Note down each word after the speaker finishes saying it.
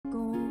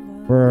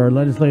for our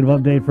legislative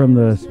update from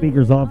the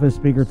Speaker's office,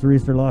 Speaker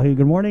Therese Terlaje.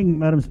 Good morning,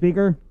 Madam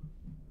Speaker.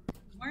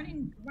 Good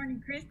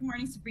morning, Chris. Good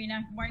morning,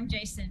 Sabrina. Good morning,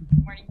 Jason.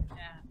 Good morning,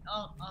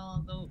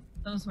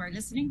 those who are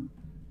listening.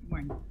 Good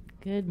morning.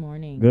 Good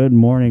morning. Good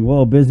morning.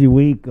 Well, busy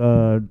week.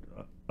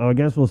 I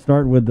guess we'll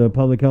start with the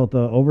public health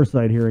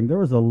oversight hearing. There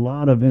was a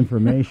lot of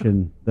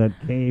information that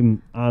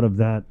came out of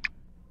that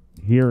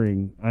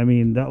hearing. I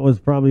mean, that was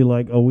probably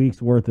like a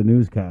week's worth of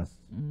newscasts.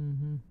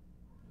 Mm-hmm.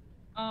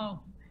 Oh,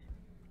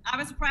 I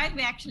was surprised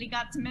we actually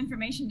got some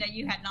information that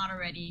you had not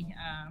already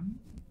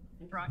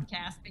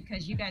broadcast,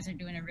 because you guys are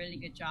doing a really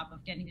good job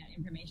of getting that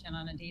information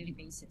on a daily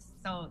basis.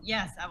 So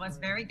yes, I was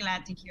very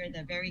glad to hear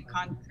the very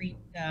concrete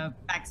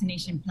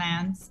vaccination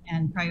plans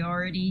and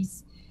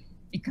priorities,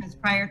 because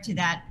prior to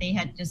that they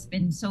had just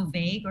been so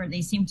vague, or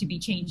they seem to be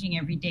changing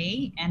every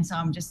day. And so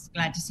I'm just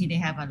glad to see they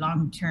have a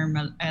long-term,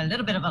 a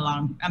little bit of a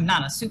long,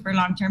 not a super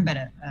long-term, but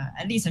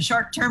at least a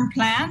short-term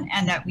plan,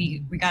 and that we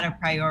got our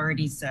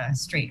priorities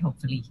straight,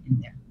 hopefully,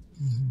 in there.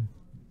 Mm-hmm.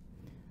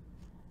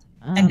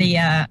 And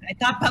I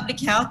thought public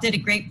health did a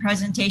great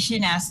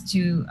presentation as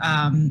to,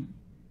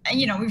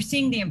 we're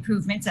seeing the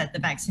improvements at the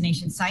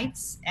vaccination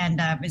sites.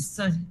 And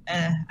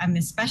I'm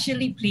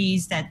especially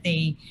pleased that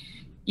they,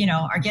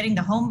 are getting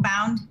the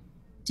homebound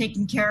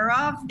taken care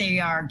of. They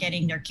are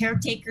getting their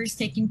caretakers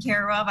taken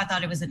care of. I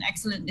thought it was an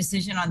excellent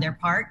decision on their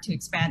part to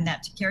expand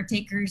that to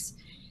caretakers,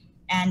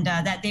 and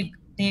that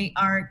they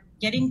are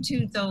getting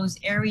to those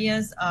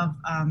areas of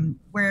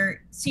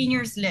where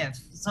seniors live.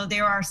 So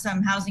there are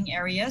some housing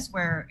areas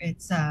where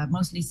it's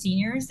mostly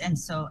seniors, and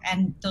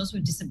those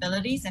with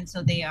disabilities, and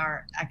so they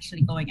are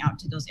actually going out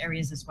to those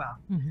areas as well.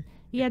 Mm-hmm.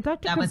 Yeah,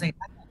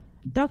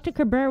 Dr.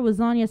 Cabrera was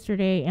on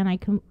yesterday, and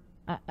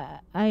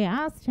I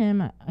asked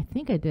him, I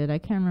think I did, I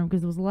can't remember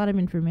because there was a lot of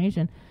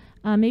information.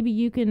 Maybe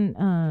you can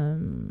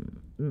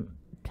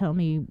tell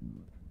me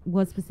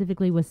what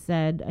specifically was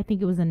said. I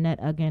think it was Annette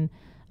Uggan,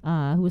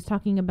 who was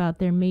talking about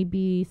there may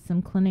be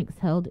some clinics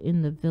held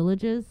in the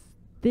villages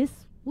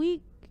this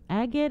week.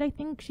 Agate, I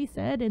think she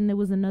said, and there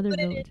was another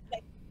village.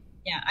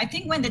 Yeah, I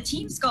think when the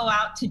teams go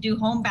out to do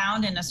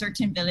homebound in a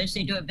certain village,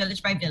 they do it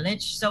village by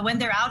village. So when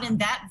they're out in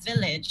that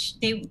village,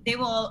 they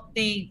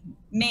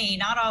may,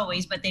 not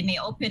always, but they may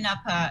open up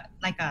a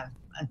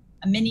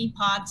mini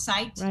pod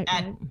site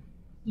at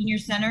senior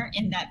center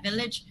in that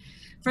village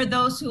for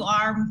those who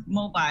are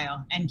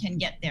mobile and can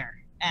get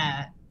there.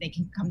 They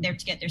can come there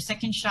to get their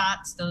second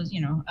shots,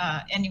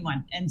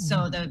 anyone. And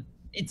so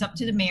it's up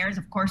to the mayors,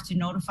 of course, to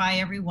notify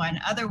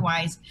everyone.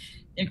 Otherwise,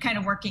 they're kind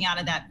of working out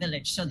of that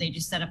village. So they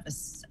just set up a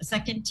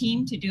second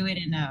team to do it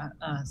in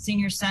a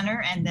senior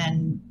center. And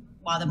then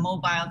while the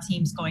mobile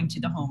team's going to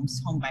the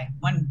homes, home by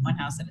one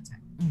house at a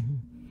time. Mm-hmm.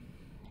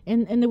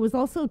 And there was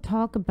also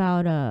talk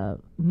about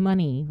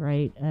money,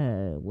 right?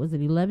 Was it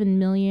 $11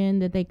 million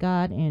that they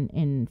got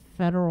in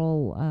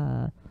federal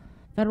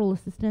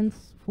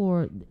assistance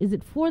is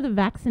it for the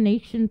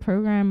vaccination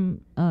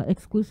program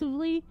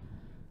exclusively?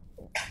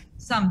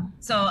 Some.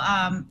 So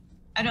I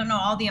don't know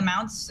all the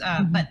amounts,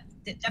 but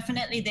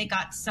definitely they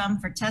got some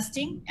for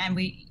testing. And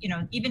we,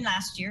 even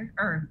last year,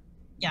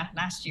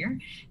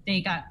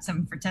 they got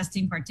some for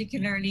testing,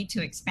 particularly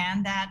to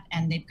expand that.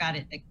 And they've got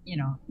it,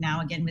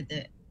 now again with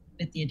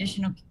the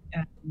additional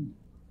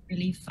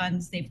relief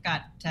funds they've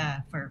got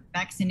for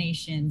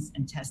vaccinations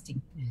and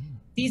testing. Mm-hmm.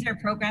 These are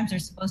programs they're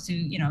supposed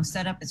to,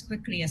 set up as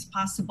quickly as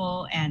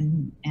possible.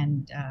 And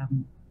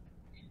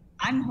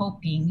I'm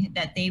hoping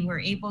that they were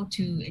able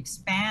to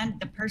expand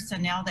the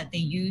personnel that they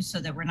use so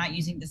that we're not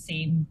using the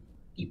same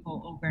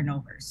people over and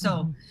over.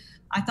 So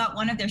I thought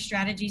one of their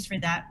strategies for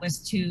that was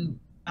to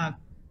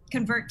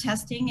convert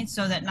testing, and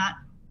so that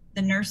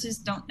the nurses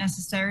don't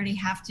necessarily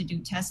have to do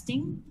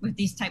testing with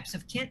these types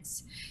of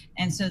kits,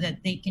 and so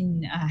that they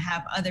can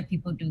have other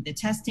people do the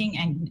testing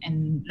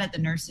and let the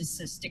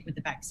nurses stick with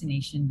the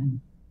vaccination and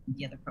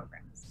the other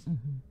programs.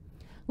 Mm-hmm.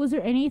 Was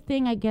there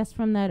anything, I guess,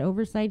 from that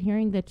oversight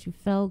hearing that you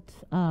felt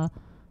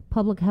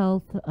public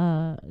health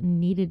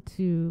needed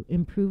to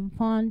improve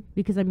upon?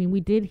 Because,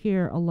 we did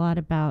hear a lot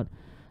about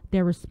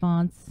their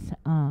response.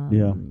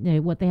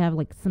 What they have,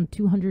 like some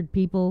 200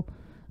 people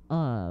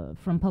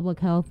from public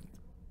health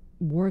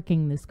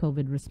working this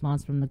COVID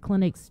response, from the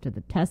clinics to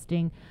the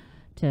testing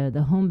to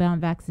the homebound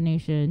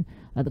vaccination,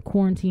 the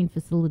quarantine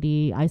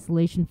facility,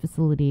 isolation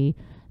facility.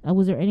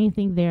 Was there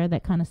anything there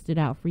that kind of stood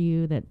out for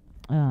you that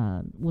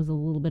was a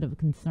little bit of a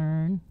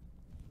concern?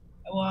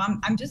 Well,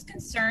 I'm just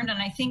concerned,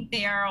 and I think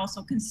they are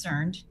also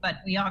concerned, but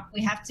we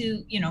have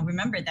to,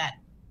 remember that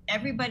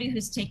everybody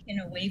who's taken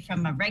away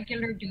from a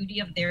regular duty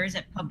of theirs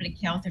at public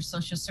health or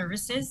social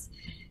services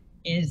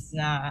is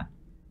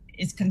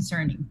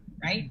concerning,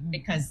 right? Mm-hmm.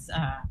 Because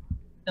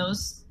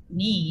those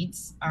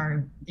needs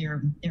are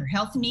their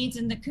health needs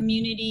in the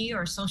community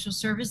or social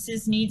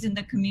services needs in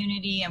the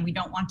community, and we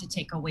don't want to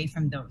take away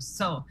from those.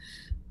 So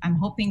I'm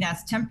hoping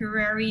that's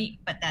temporary,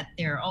 but that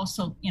they're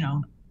also,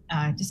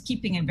 just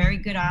keeping a very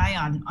good eye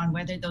on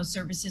whether those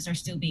services are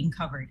still being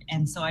covered.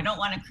 And so I don't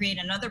want to create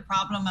another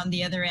problem on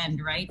the other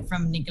end, right,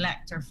 from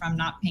neglect or from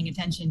not paying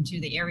attention to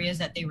the areas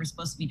that they were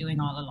supposed to be doing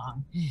all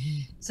along.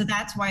 So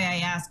that's why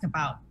I ask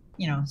about,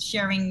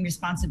 sharing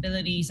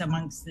responsibilities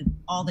amongst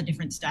all the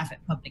different staff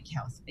at public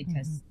health,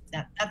 because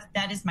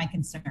that is my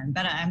concern.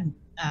 But I'm,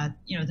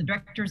 the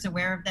director is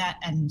aware of that,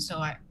 and so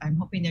I'm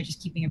hoping they're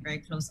just keeping a very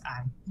close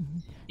eye.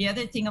 The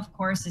other thing, of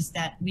course, is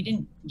that we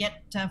didn't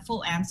get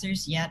full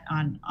answers yet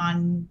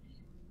on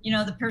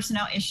the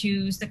personnel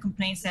issues, the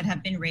complaints that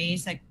have been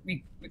raised, like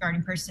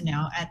regarding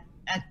personnel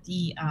at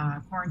the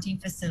quarantine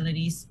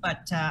facilities.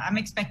 But I'm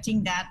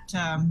expecting that.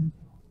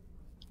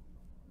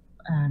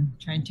 I'm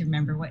trying to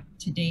remember what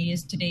today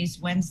is. Today's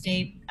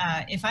Wednesday.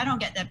 If I don't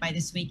get that by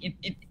this week,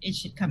 it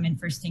should come in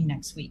first thing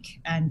next week.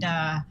 And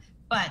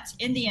but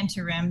in the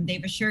interim,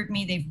 they've assured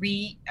me they've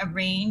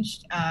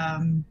rearranged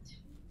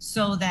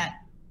so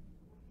that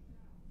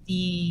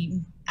the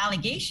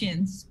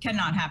allegations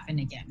cannot happen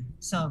again.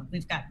 So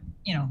we've got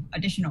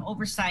additional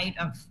oversight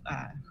of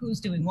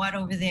who's doing what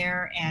over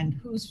there and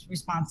who's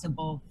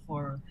responsible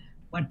for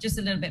what, just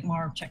a little bit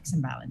more checks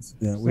and balances.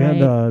 Yeah, we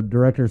had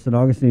Director St.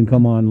 Augustine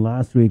come on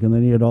last week, and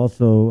then he had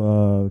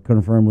also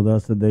confirmed with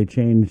us that they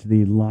changed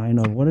the line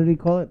of, what did he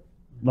call it?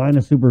 Line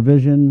of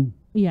supervision?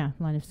 Yeah,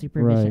 line of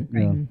supervision.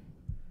 Right.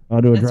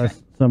 Yeah. To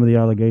address some of the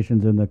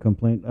allegations in the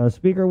complaint.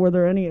 Speaker, were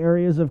there any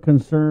areas of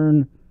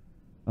concern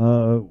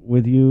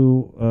with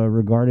you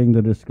regarding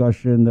the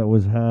discussion that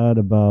was had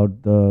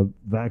about the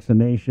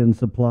vaccination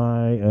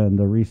supply and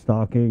the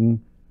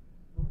restocking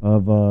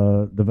of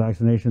the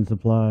vaccination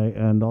supply,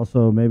 and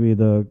also maybe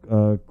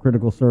the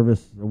critical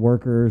service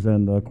workers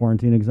and the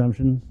quarantine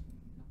exemptions?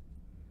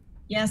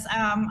 Yes,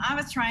 I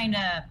was trying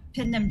to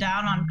pin them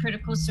down on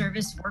critical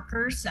service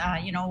workers,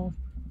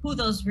 who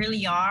those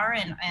really are,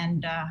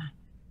 and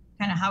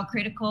kind of how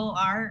critical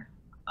are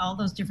all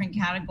those different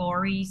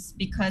categories,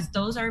 because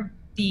those are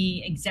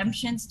the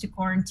exemptions to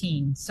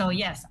quarantine. So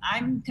yes,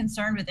 I'm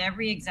concerned with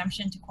every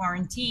exemption to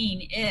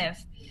quarantine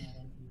if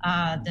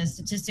the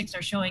statistics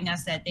are showing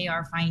us that they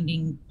are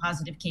finding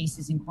positive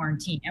cases in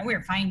quarantine, and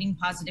we're finding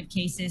positive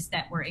cases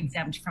that were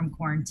exempt from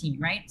quarantine,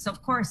 right? So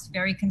of course,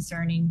 very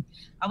concerning.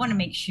 I want to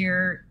make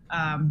sure,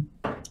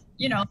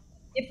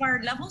 if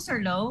our levels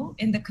are low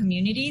in the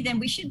community, then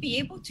we should be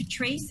able to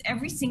trace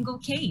every single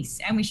case,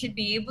 and we should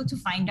be able to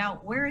find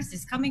out, where is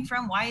this coming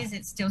from? Why is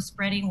it still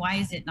spreading? Why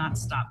is it not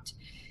stopped?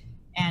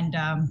 And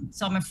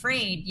so I'm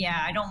afraid,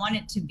 I don't want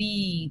it to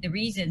be the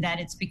reason that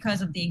it's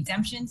because of the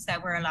exemptions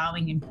that we're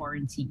allowing in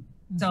quarantine.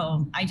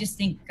 So I just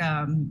think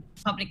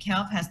public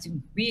health has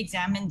to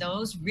re-examine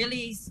those,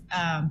 really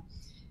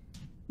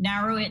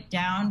narrow it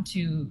down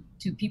to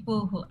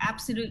people who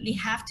absolutely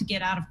have to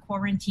get out of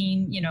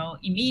quarantine,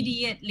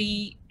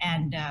 immediately.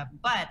 And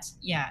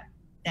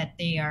that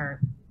they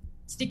are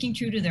sticking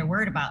true to their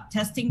word about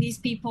testing these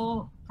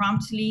people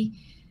promptly,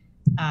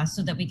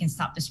 so that we can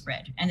stop the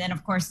spread. And then,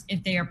 of course,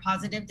 if they are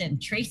positive, then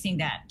tracing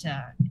that,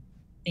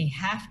 they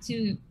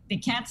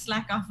can't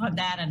slack off on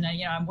that. And,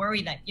 I'm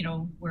worried that,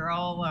 we're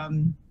all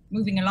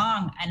moving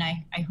along, and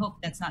I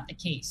hope that's not the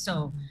case.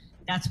 So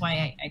that's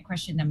why I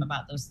question them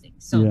about those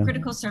things. So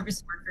critical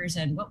service workers,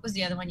 and what was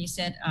the other one you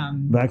said?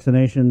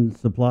 Vaccination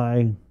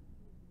supply.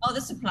 Oh,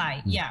 the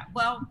supply. Yeah.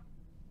 Well,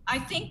 I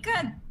think,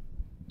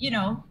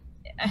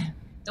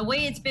 the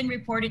way it's been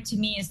reported to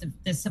me is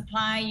the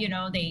supply,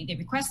 they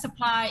request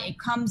supply, it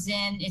comes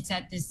in, it's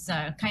at this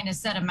kind of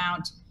set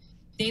amount.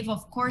 They've,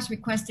 of course,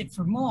 requested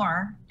for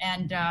more.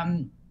 And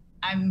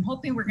I'm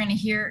hoping we're going to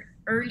hear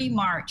early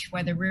March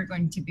whether we're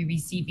going to be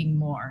receiving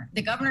more.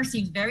 The governor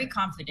seems very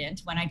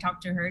confident when I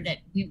talked to her that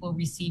we will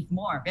receive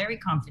more, very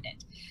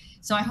confident.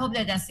 So I hope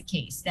that that's the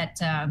case, that,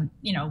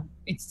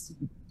 it's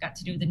got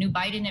to do with the new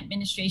Biden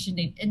administration.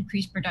 They've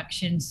increased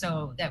production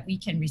so that we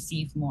can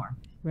receive more.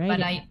 Right.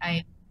 But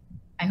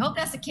I hope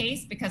that's the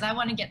case, because I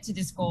want to get to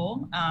this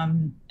goal.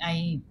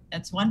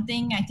 That's one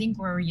thing I think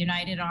we're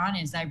united on,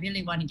 is I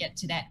really want to get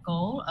to that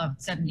goal of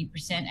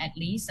 70% at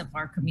least of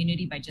our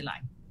community by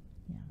July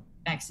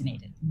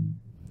vaccinated.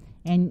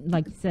 And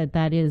like you said,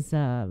 that is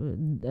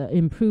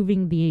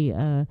improving the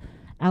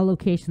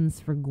allocations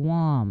for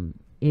Guam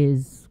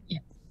is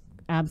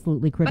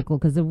absolutely critical,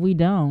 because if we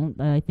don't,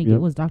 I think it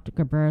was Dr.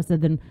 Cabrera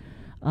said, then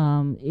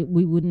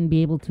we wouldn't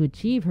be able to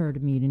achieve herd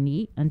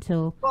immunity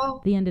until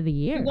the end of the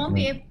year.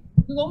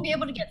 We won't be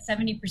able to get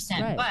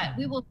 70%, but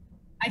we will.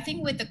 I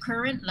think with the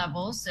current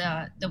levels,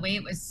 the way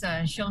it was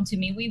shown to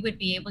me, we would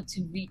be able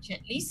to reach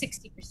at least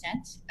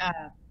 60%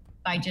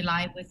 by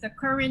July with the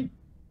current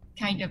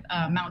kind of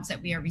amounts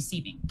that we are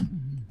receiving.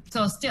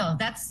 So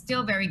that's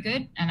still very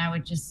good, and I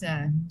would just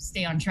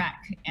stay on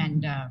track.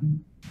 And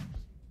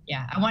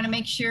I want to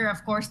make sure,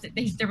 of course, that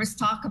there was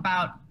talk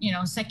about,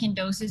 second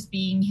doses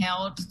being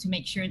held to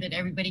make sure that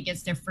everybody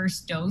gets their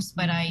first dose.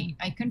 But I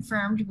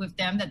confirmed with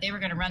them that they were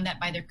going to run that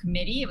by their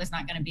committee. It was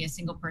not going to be a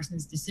single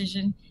person's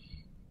decision.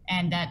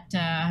 And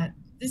that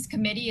this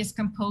committee is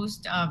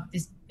composed of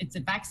it's a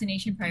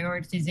vaccination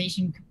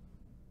prioritization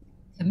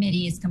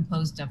committee, is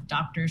composed of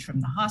doctors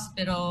from the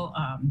hospital,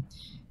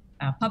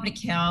 public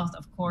health,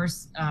 of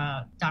course,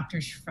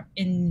 doctors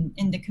in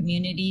the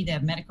community, the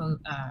medical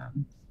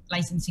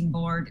licensing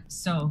board.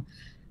 So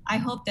I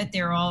hope that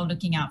they're all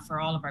looking out for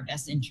all of our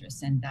best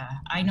interests. And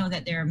I know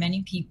that there are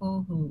many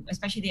people who,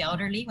 especially the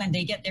elderly, when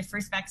they get their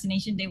first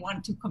vaccination, they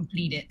want to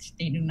complete it.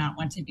 They do not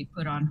want to be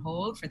put on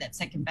hold for that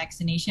second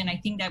vaccination. I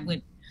think that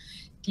would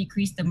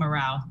decrease the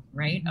morale,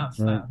 right, of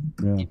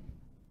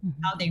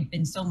how they've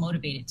been so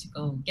motivated to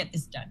go get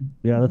this done.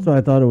 Yeah, that's why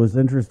I thought it was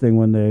interesting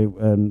when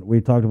and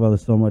we talked about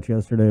this so much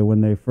yesterday,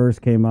 when they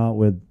first came out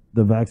with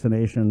the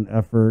vaccination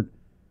effort,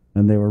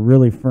 and they were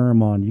really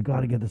firm on, you got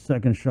to get the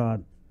second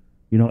shot,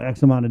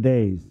 X amount of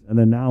days. And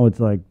then now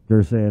it's like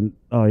they're saying,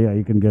 oh, yeah,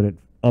 you can get it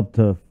up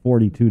to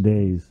 42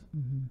 days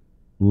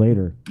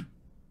later.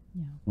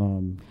 Yeah.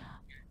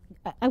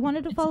 I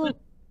wanted to follow.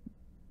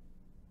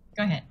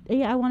 Go ahead.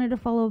 Yeah, I wanted to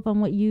follow up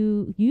on what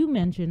you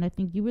mentioned. I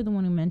think you were the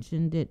one who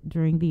mentioned it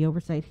during the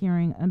oversight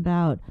hearing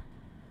about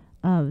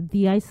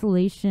the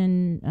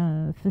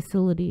isolation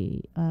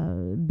facility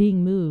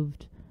being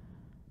moved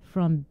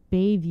from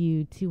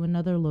Bayview to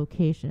another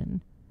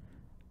location.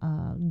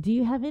 Do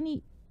you have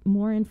any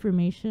more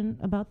information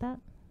about that?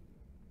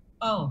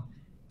 Oh,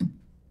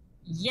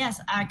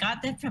 yes, I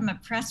got that from a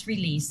press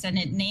release, and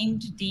it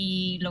named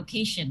the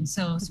location.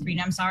 So,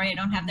 Sabrina, I'm sorry I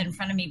don't have that in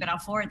front of me, but I'll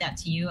forward that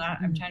to you.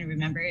 I'm trying to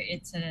remember.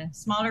 It's a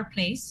smaller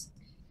place.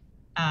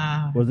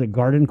 Was it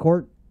Garden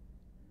Court?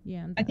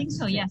 Yeah, I think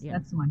so. Yes,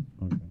 that's the one.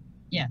 Okay.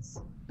 Yes.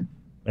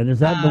 And is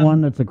that the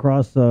one that's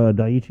across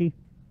Daiichi?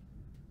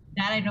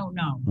 That I don't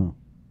know. Oh.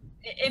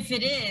 If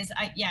it is,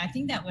 I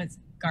think that was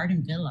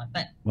Garden Villa,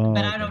 but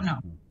I don't know.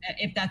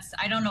 If that's,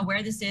 I don't know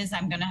where this is.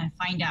 I'm gonna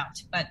find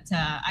out. But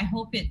I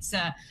hope it's.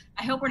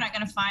 I hope we're not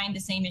gonna find the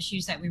same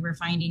issues that we were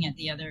finding at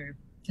the other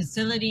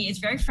facility. It's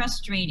very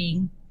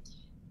frustrating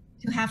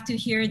to have to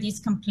hear these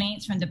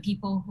complaints from the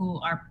people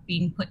who are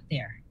being put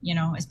there.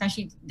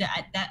 Especially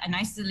that an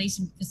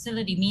isolation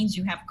facility means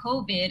you have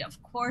COVID.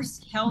 Of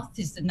course, health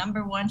is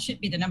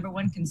should be the number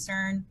one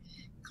concern.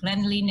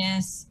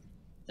 Cleanliness,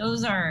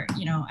 those are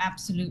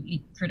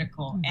absolutely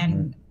critical.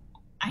 And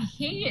I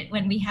hate it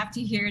when we have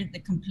to hear the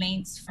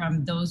complaints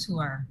from those who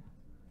are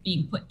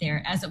being put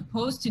there, as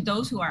opposed to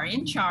those who are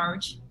in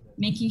charge,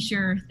 making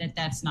sure that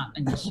that's not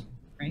an issue,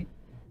 right?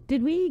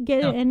 Did we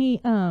get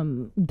any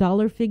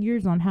dollar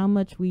figures on how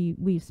much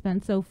we've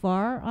spent so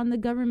far on the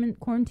government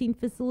quarantine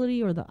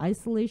facility or the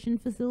isolation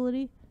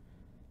facility?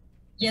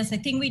 Yes, I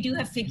think we do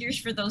have figures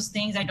for those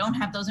things. I don't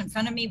have those in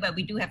front of me, but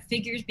we do have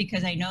figures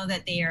because I know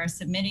that they are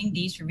submitting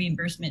these for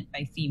reimbursement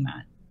by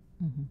FEMA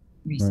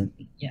recently.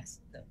 Right. Yes.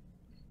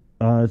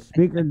 So.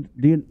 Speaker,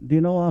 do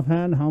you know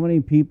offhand how many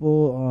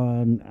people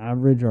on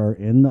average are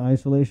in the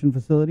isolation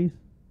facilities?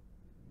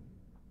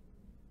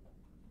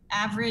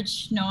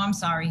 Average? No, I'm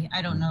sorry.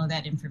 I don't know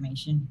that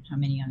information. How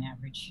many on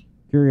average?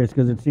 Curious,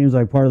 because it seems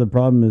like part of the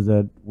problem is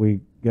that we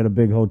get a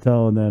big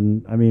hotel and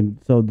then,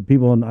 so the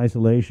people in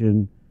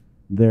isolation,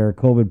 they're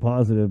COVID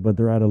positive, but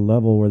they're at a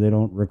level where they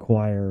don't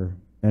require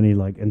any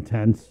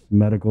intense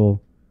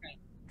medical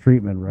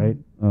treatment, right?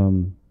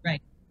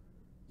 Right.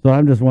 So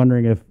I'm just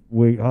wondering if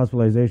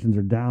hospitalizations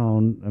are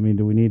down.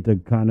 Do we need to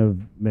kind of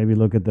maybe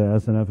look at the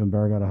SNF in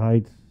Barragata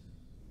Heights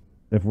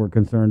if we're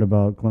concerned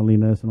about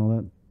cleanliness and all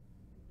that?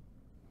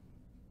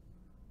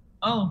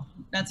 Oh,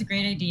 that's a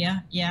great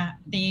idea. Yeah,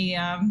 they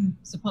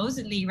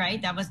supposedly,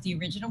 right, that was the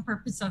original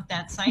purpose of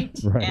that site.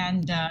 Right.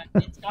 And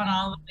it's gone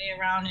all the way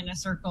around in a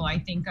circle, I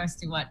think, as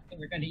to what they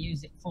were going to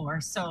use it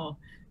for. So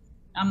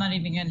I'm not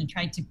even going to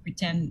try to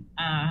pretend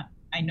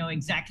I know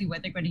exactly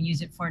what they're going to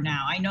use it for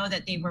now. I know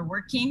that they were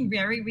working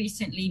very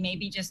recently,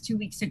 maybe just 2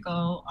 weeks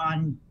ago,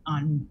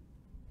 on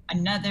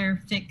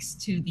another fix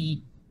to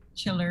the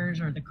chillers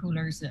or the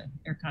coolers, the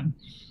aircon,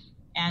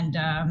 and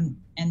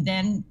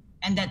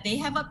that they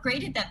have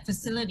upgraded that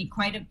facility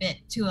quite a bit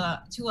to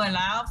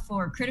allow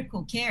for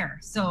critical care.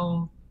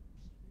 So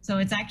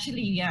it's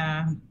actually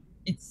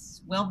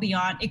it's well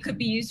beyond. It could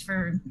be used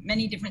for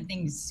many different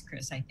things,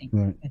 Chris, I think,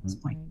 at this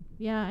point.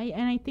 Yeah,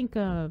 and I think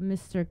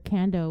Mr.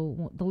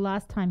 Kando, the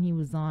last time he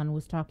was on,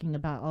 was talking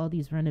about all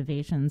these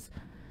renovations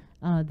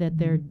that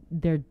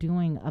they're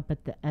doing up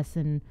at the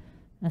SNF,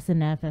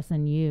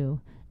 SNU,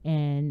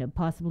 and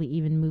possibly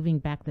even moving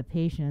back the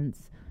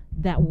patients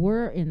that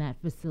were in that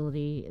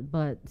facility,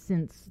 but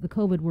since the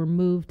COVID were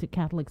moved to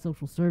Catholic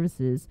Social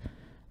Services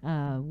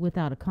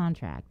without a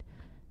contract.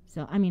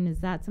 So,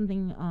 is that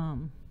something,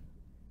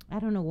 I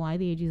don't know why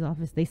the AG's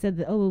office, they said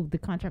that, the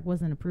contract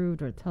wasn't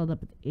approved or it's held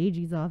up at the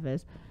AG's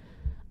office,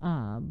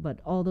 but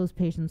all those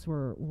patients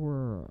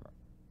are,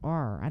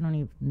 I don't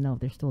even know if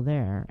they're still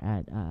there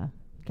at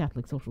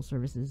Catholic Social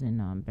Services in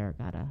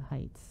Barragata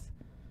Heights.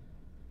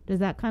 Does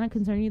that kind of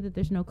concern you that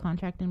there's no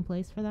contract in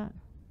place for that?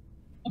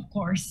 Of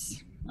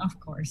course.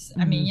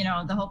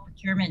 The whole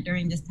procurement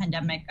during this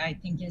pandemic, I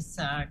think, is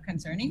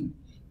concerning.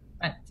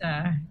 But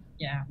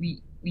yeah,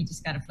 we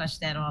just got to flush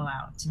that all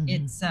out.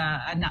 It's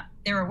not,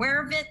 they're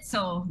aware of it,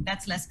 so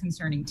that's less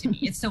concerning to me.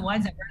 It's the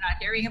ones that we're not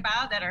hearing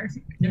about that are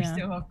they're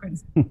still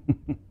concerned.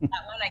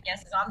 That one, I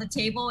guess, is on the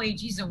table.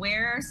 AG's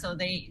aware, so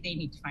they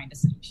need to find a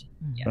solution.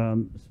 Yeah.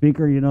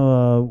 Speaker,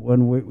 when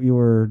you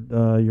were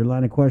your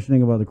line of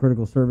questioning about the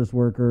critical service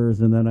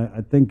workers, and then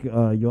I think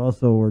you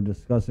also were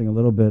discussing a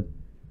little bit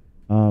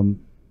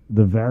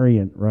the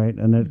variant, right?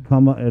 And it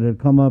had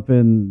come up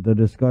in the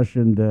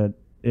discussion that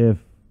if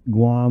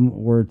Guam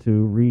were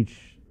to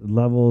reach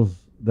levels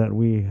that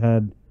we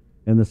had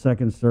in the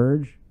second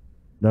surge,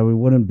 that we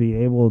wouldn't be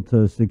able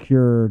to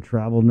secure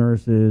travel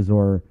nurses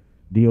or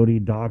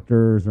DOD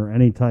doctors or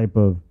any type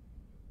of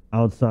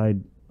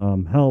outside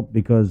help,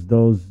 because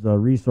those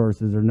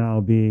resources are now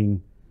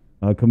being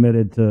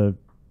committed to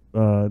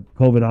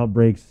COVID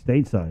outbreaks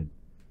stateside.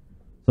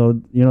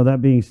 So,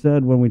 that being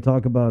said, when we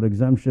talk about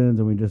exemptions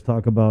and we just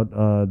talk about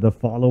the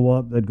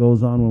follow-up that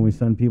goes on when we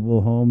send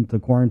people home to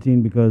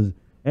quarantine, because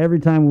every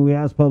time we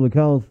ask public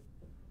health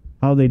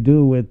how they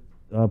do with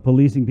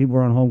policing people who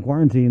are on home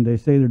quarantine, they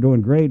say they're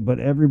doing great, but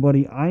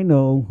everybody I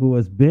know who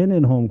has been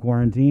in home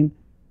quarantine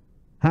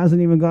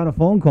hasn't even got a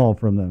phone call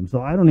from them.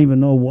 So I don't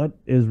even know what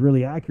is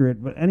really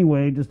accurate. But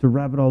anyway, just to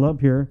wrap it all up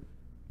here,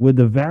 with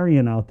the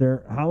variant out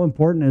there, how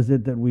important is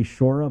it that we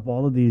shore up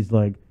all of these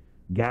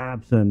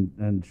gaps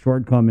and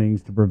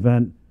shortcomings to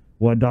prevent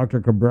what Dr.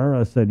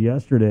 Cabrera said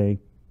yesterday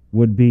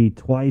would be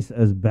twice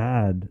as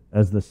bad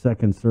as the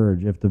second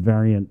surge if the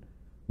variant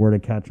were to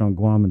catch on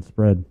Guam and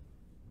spread?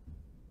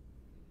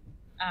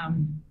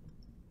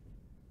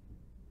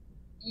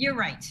 You're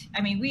right.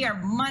 I mean, we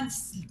are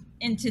months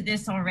into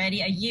this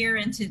already, a year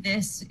into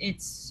this.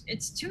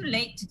 It's too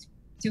late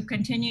to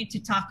continue to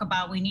talk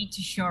about we need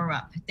to shore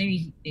up.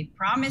 They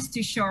promised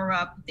to shore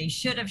up. They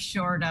should have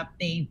shored up.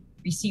 They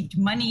received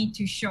money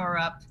to shore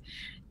up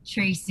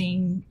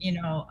tracing,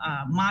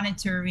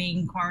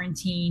 monitoring,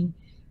 quarantine,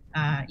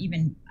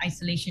 even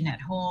isolation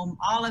at home,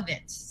 all of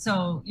it.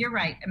 So you're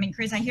right. I mean,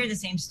 Chris, I hear the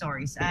same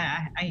stories.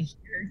 I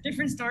hear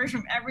different stories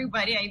from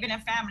everybody. I even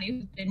have family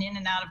who's been in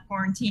and out of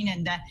quarantine,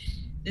 and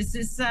this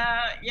is,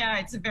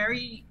 it's a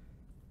very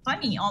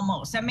funny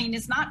almost. I mean,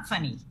 it's not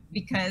funny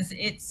because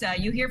it's,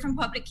 you hear from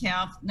public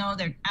health, no,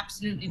 they're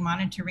absolutely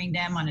monitoring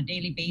them on a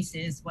daily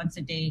basis, once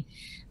a day.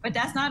 But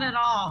that's not at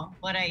all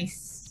what I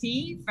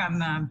see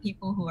from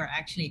people who are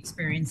actually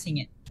experiencing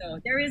it. So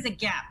there is a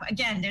gap.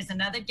 Again, there's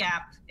another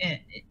gap.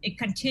 It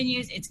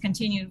continues. It's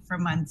continued for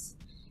months.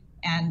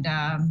 And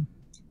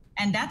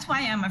that's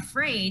why I'm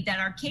afraid that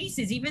our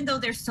cases, even though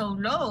they're so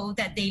low,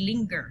 that they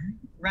linger,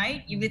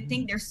 right? You would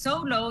think they're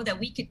so low that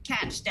we could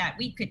catch that,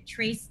 we could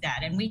trace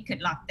that, and we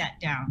could lock that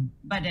down.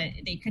 But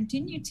they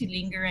continue to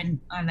linger and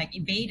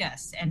evade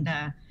us. And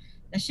that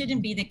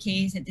shouldn't be the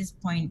case at this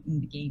point in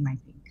the game, I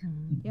think.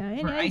 Yeah,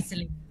 and we're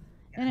isolated.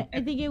 And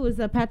I think it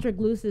was Patrick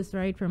Lucis,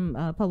 right, from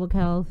Public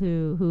Health,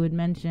 who had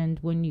mentioned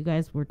when you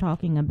guys were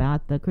talking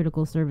about the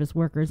critical service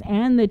workers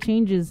and the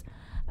changes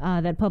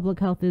that Public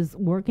Health is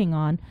working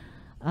on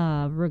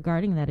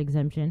regarding that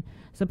exemption.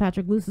 So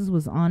Patrick Lucis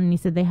was on, and he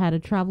said they had a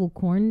travel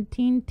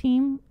quarantine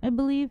team, I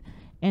believe,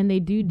 and they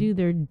do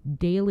their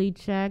daily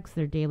checks,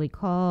 their daily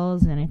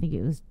calls, and I think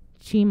it was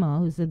Chima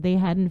who said they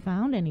hadn't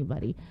found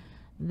anybody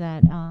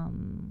that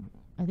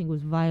I think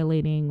was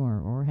violating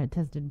or had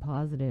tested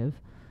positive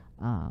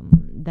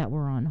that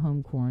were on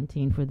home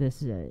quarantine for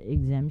this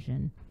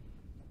exemption.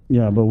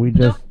 Yeah, but we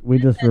just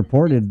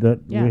reported that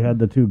we had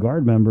the 2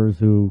 guard members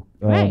who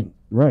Right. Yeah.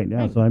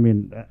 Right. So I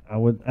mean, I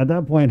would at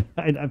that point.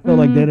 I feel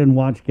like they didn't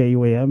watch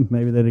KUAM.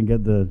 Maybe they didn't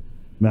get the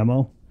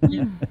memo.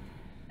 Yeah.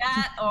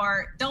 That,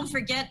 or don't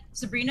forget,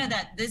 Sabrina,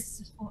 that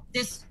this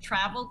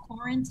travel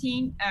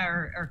quarantine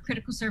or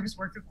critical service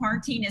worker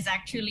quarantine is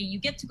actually, you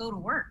get to go to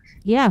work.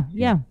 Yeah.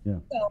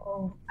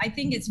 So I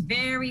think it's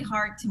very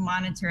hard to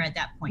monitor at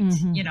that point.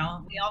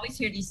 We always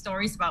hear these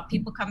stories about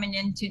people coming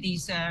into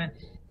these.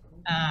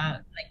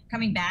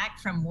 Coming back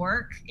from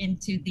work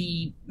into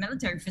the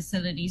military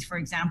facilities, for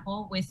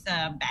example, with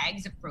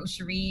bags of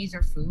groceries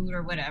or food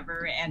or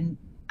whatever. And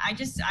I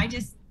just,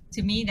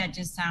 to me, that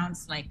just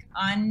sounds like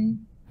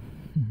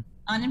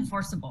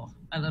unenforceable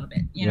a little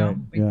bit,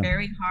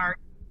 very hard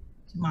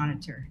to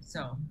monitor.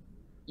 So,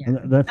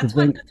 that's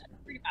what I'm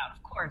worried about,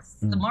 of course.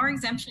 The more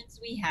exemptions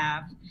we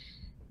have,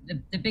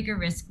 the bigger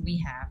risk we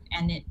have.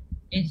 And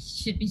it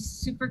should be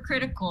super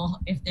critical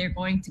if they're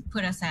going to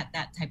put us at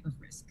that type of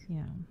risk.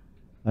 Yeah.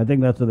 I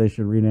think that's what they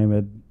should rename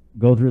it.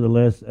 Go through the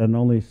list and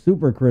only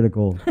super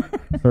critical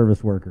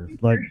service workers.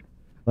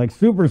 Like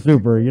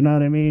super, you know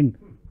what I mean?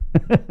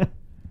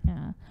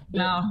 Yeah.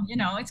 Well,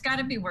 it's got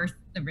to be worth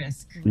the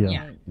risk.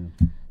 Yeah.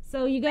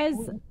 So you guys,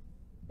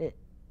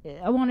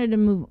 I wanted to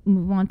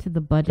move on to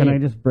the budget. Can I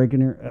just break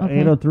in here?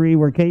 Okay. 803,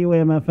 we're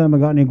KUAM FM,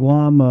 Agotni,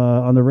 Guam.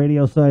 On the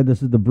radio side,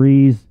 this is The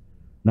Breeze,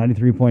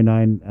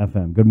 93.9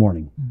 FM. Good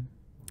morning.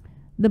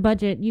 The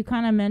budget, you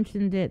kind of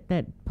mentioned it,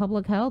 that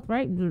public health,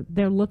 right?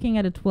 They're looking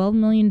at a $12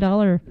 million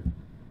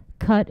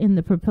cut in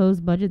the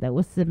proposed budget that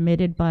was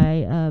submitted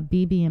by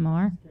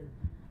BBMR.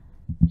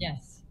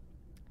 Yes.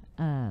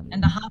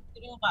 And the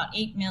hospital total about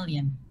 8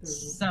 million.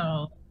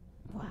 So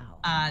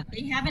Wow.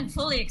 they haven't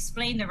fully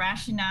explained the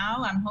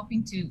rationale. I'm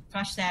hoping to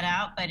flush that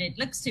out, but it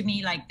looks to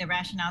me like the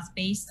rationale is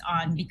based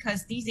on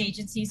because these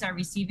agencies are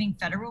receiving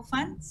federal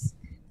funds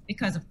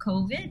because of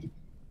COVID,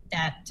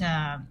 that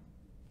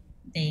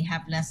they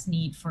have less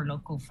need for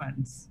local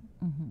funds.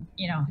 Mm-hmm.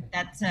 You know,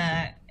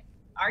 that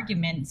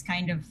argument is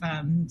kind of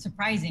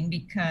surprising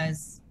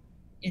because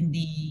in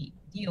the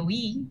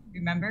DOE,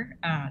 remember,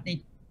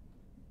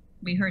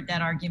 we heard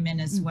that argument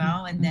as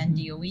well, and then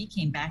DOE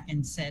came back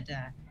and said,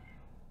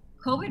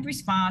 COVID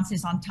response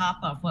is on top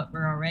of what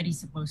we're already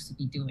supposed to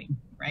be doing,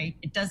 right?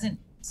 It doesn't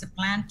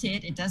supplant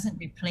it. It doesn't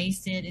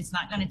replace it. It's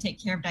not going to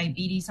take care of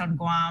diabetes on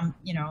Guam,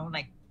 you know,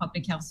 like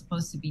public health is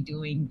supposed to be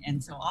doing.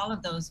 And so all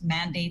of those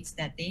mandates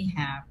that they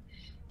have,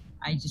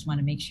 I just want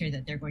to make sure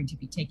that they're going to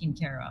be taken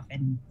care of.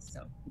 And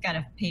so we got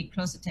to pay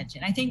close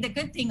attention. I think the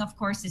good thing, of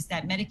course, is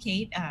that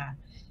Medicaid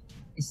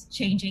is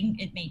changing.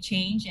 It may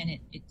change and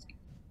it's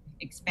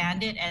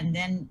expanded. And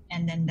then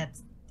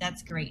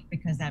that's great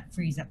because that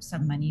frees up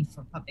some money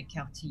for public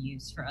health to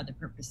use for other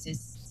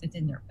purposes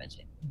within their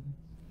budget.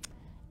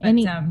 But,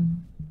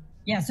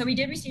 yeah, so we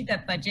did receive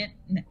that budget.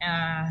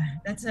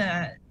 That's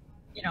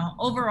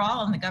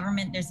overall in the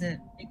government, there's a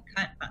big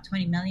cut, about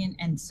 20 million.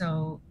 And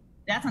so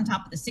that's on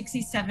top of the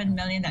 67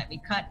 million that we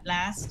cut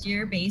last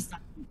year based on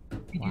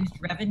reduced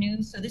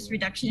revenue. So this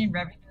reduction in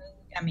revenue,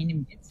 I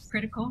mean, it's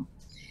critical.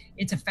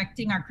 It's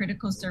affecting our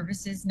critical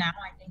services now.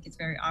 I think it's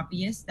very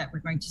obvious that we're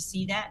going to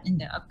see that in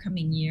the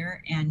upcoming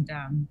year. And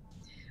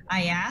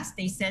I asked,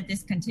 they said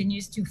this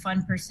continues to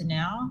fund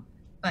personnel,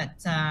 but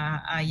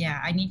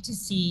yeah, I need to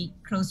see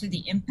closer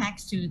the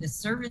impacts to the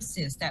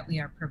services that we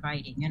are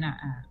providing. And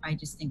I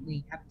just think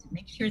we have to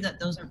make sure that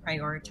those are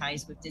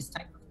prioritized with this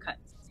type of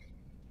cuts.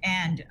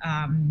 And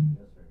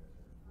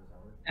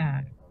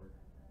yeah,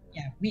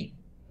 we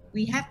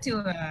have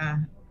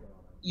to,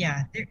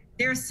 yeah,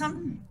 there are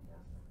some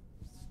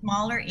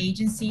smaller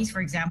agencies,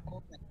 for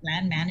example, like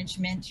land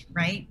management,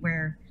 right?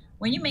 Where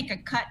when you make a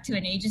cut to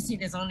an agency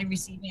that's only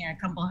receiving a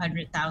couple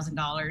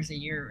 $100,000 a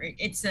year,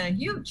 it's a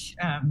huge,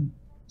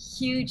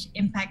 huge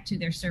impact to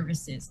their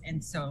services.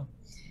 And so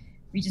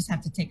we just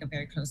have to take a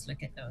very close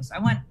look at those. I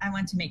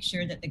want to make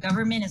sure that the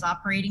government is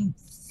operating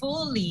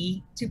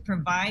fully to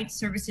provide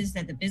services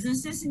that the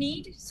businesses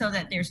need so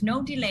that there's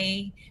no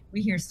delay.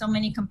 We hear so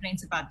many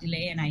complaints about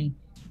delay, and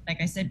like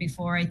I said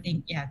before, I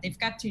think, yeah, they've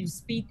got to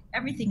speed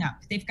everything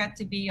up. They've got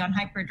to be on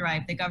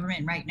hyperdrive. The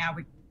government right now,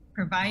 we're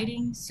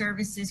providing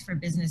services for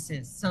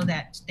businesses so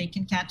that they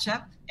can catch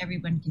up.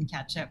 Everyone can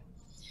catch up.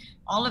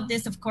 All of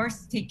this, of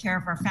course, take care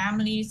of our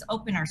families,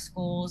 open our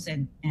schools,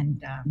 and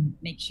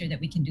make sure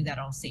that we can do that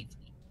all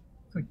safely,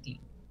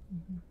 quickly.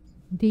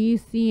 Do you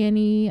see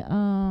any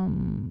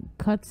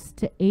cuts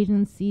to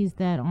agencies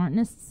that aren't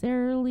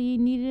necessarily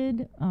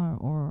needed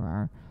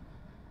or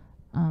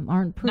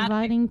aren't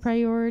providing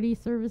priority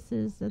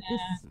services at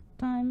this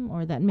time,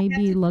 or that may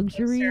be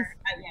luxuries?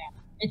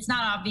 It's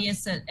not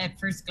obvious at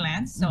first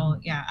glance. So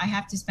yeah, I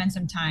have to spend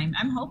some time.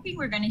 I'm hoping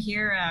we're going to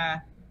hear,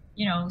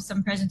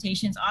 some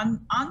presentations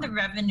on the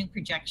revenue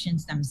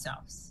projections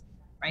themselves,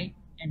 right?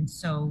 And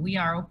so we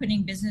are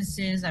opening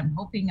businesses. I'm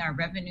hoping our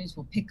revenues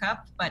will pick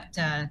up, but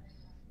the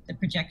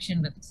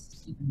projection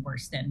looks even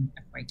worse than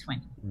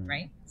FY20,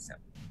 right? So.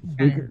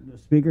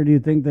 Speaker, do you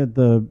think that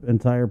the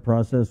entire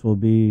process will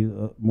be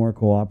more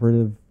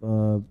cooperative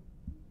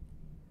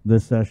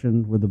this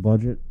session with the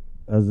budget,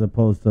 as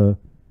opposed to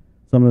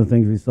some of the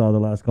things we saw the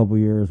last couple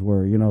of years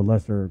where,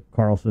 Lester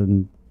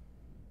Carlson,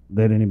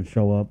 they didn't even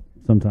show up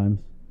sometimes?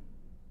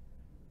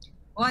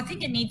 Well, I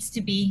think it needs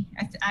to be.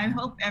 I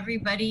hope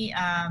everybody,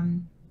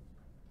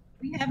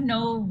 we have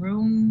no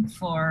room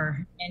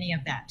for any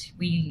of that.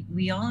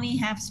 We only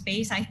have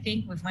space, I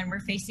think, when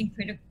we're facing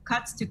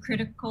cuts to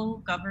critical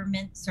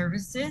government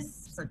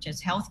services, such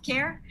as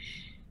healthcare,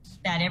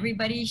 that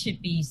everybody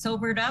should be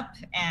sobered up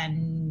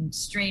and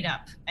straight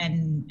up.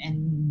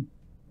 And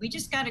we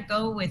just got to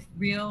go with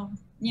real,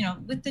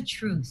 with the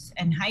truth.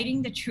 And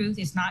hiding the truth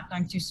is not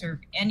going to serve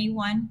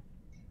anyone.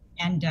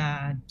 And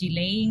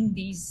delaying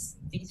these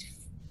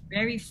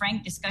very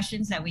frank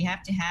discussions that we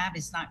have to have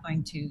is not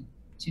going to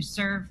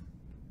serve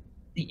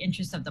the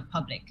interests of the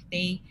public.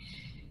 They,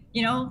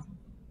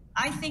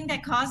 I think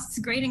that causes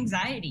great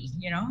anxiety.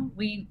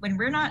 When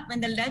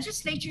the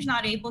legislature's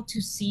not able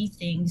to see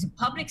things, the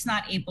public's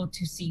not able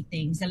to see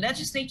things, the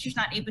legislature's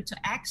not able to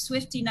act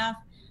swift enough,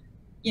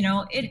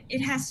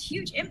 it has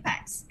huge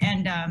impacts.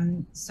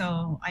 And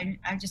so I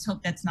just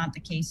hope that's not the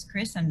case,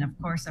 Chris. And of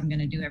course, I'm going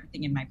to do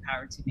everything in my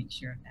power to make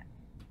sure of that.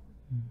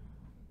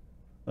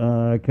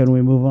 Can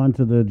we move on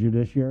to the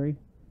judiciary?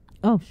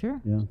 Oh, sure.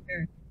 Yeah.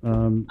 Sure.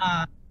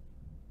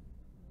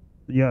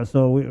 Yeah,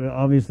 so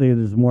obviously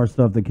there's more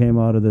stuff that came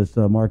out of this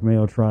Mark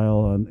Mayo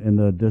trial in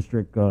the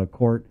district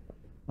court,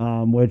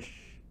 which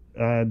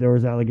there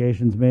was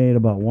allegations made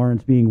about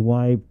warrants being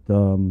wiped.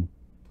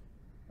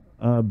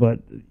 But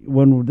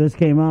when this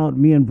came out,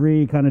 me and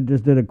Bree kind of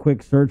just did a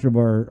quick search of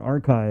our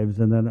archives,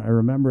 and then I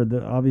remembered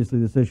that obviously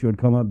this issue had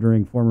come up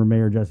during former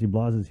Mayor Jesse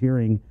Blas's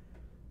hearing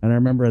And I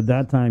remember at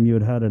that time you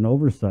had an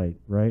oversight,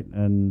 right?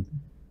 And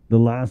the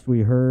last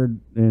we heard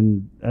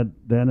at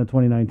the end of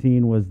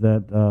 2019 was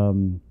that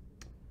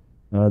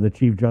the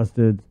Chief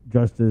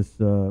Justice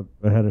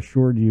had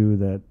assured you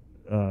that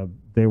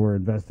they were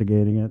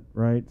investigating it,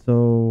 right?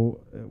 So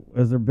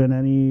has there been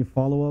any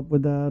follow-up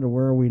with that, or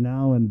where are we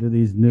now? And do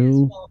these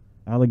new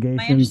allegations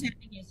my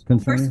understanding is, well,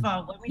 concern first you? of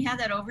all, when we had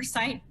that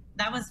oversight,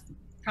 that was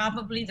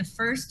probably the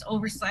first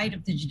oversight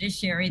of the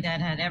judiciary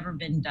that had ever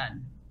been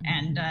done.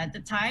 And at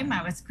the time,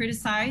 I was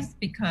criticized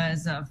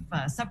because of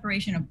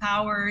separation of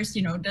powers.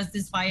 You know, does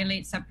this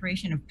violate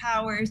separation of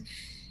powers?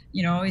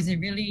 You know, is it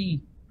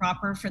really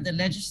proper for the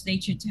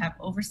legislature to have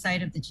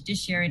oversight of the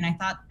judiciary? And I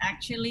thought,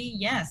 actually,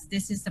 yes,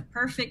 this is the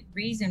perfect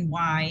reason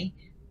why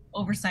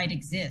oversight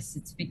exists.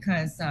 It's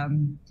because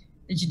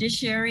the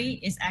judiciary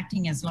is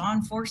acting as law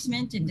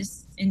enforcement in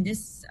this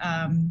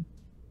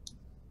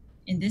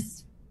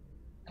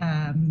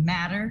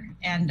matter,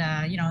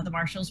 and you know, the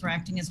marshals were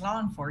acting as law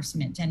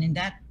enforcement, and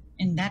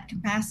in that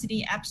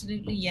capacity,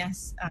 absolutely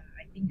yes, I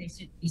think they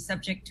should be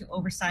subject to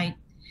oversight.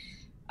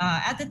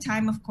 At the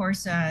time, of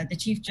course, the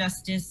Chief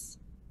Justice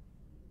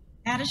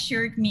had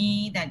assured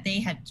me that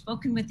they had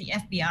spoken with the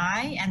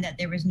FBI and that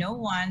there was no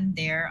one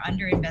there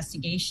under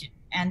investigation,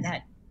 and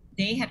that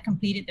they had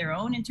completed their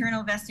own internal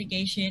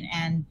investigation.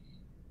 And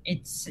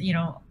it's, you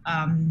know,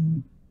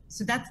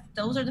 so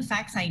those are the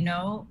facts I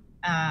know.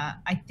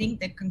 I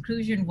think the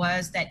conclusion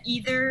was that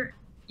either,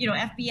 you know,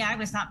 FBI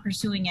was not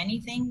pursuing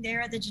anything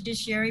there at the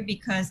judiciary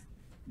because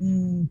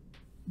none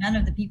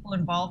of the people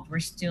involved were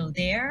still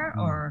there,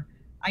 or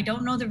I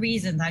don't know the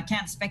reasons. I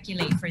can't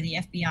speculate for the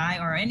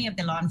FBI or any of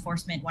the law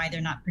enforcement why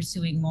they're not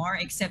pursuing more,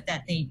 except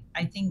that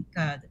I think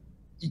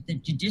the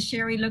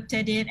judiciary looked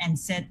at it and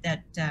said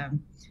that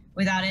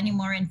without any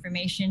more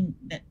information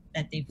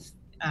that they've,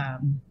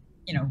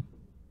 you know,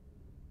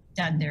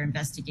 done their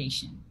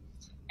investigation.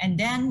 And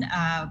then,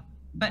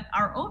 but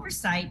our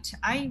oversight,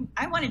 I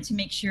wanted to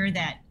make sure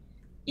that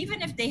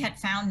even if they had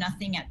found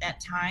nothing at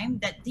that time,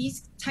 that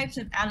these types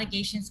of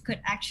allegations could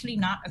actually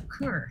not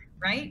occur,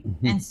 right?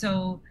 Mm-hmm. And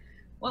so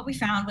what we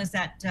found was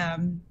that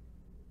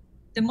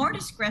the more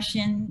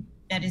discretion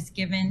that is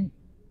given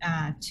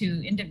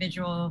to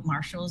individual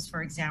marshals,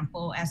 for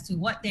example, as to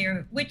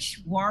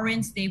which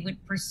warrants they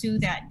would pursue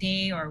that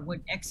day or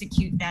would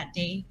execute that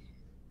day,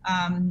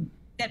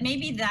 that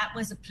maybe that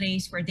was a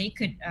place where they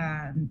could,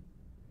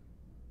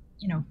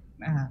 you know,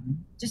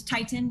 just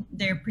tighten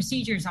their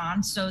procedures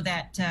on, so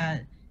that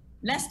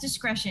less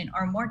discretion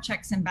or more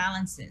checks and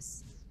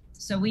balances.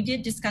 So we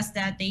did discuss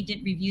that. They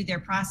did review their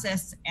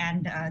process,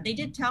 and they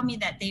did tell me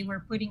that they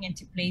were putting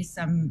into place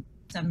some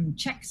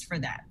checks for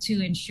that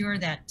to ensure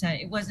that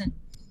it wasn't,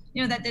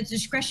 you know, that the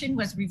discretion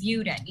was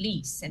reviewed at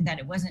least, and that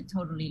it wasn't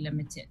totally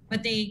limited.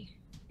 But the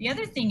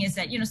other thing is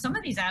that, you know, some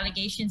of these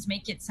allegations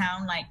make it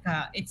sound like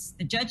it's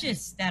the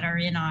judges that are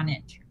in on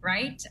it,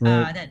 right?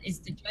 That it's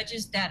the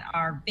judges that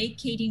are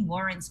vacating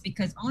warrants,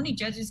 because only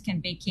judges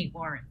can vacate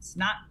warrants,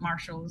 not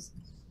marshals.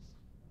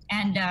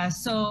 And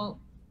so,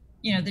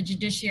 you know, the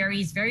judiciary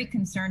is very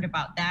concerned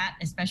about that,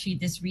 especially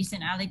this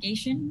recent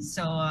allegation.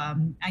 So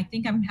I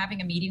think I'm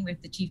having a meeting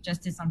with the Chief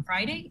Justice on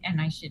Friday,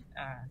 and I should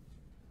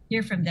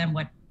hear from them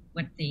what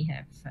they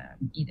have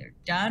either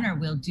done or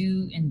will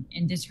do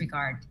in this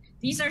regard.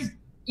 These are,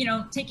 you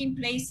know, taking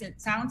place,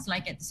 it sounds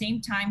like, at the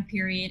same time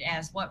period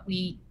as what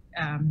we,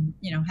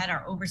 you know, had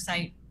our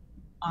oversight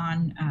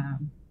on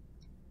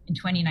in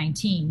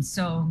 2019.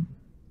 So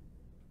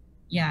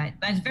yeah,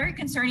 but it's very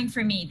concerning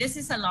for me. This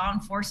is a law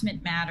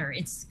enforcement matter.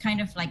 It's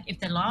kind of like, if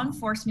the law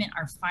enforcement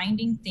are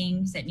finding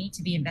things that need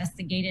to be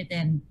investigated,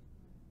 then,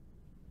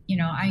 you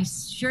know, I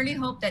surely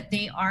hope that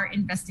they are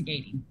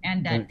investigating,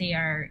 and that they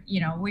are,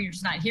 you know, we're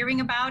just not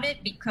hearing about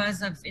it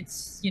because of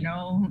it's, you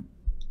know,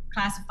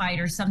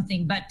 classified or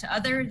something. But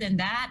other than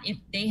that, if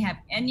they have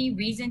any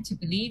reason to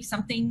believe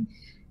something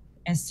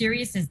as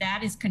serious as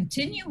that is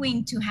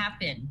continuing to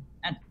happen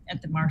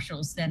at the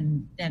marshals,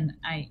 then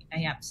I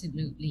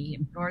absolutely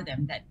implore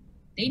them that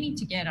they need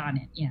to get on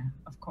it. Yeah,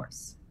 of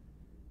course.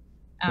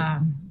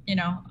 You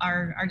know,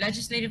 our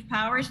legislative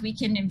powers, we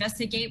can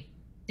investigate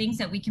things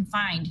that we can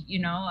find, you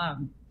know,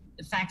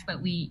 the fact,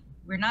 but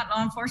we're not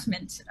law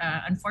enforcement,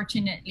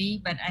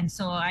 unfortunately. And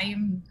so I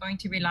am going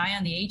to rely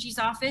on the AG's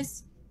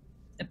office,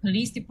 the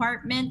police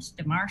department,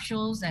 the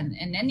marshals, and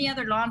any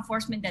other law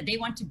enforcement that they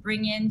want to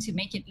bring in to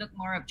make it look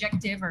more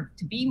objective, or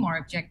to be more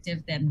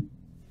objective, then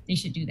they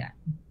should do that.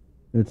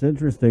 It's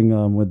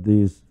interesting with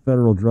these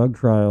federal drug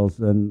trials,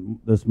 and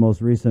this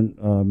most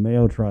recent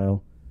Mayo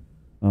trial,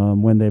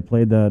 when they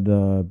played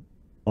that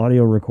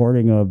audio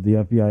recording of the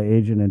FBI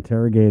agent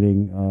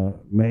interrogating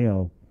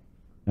Mayo,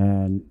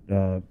 and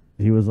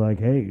he was like,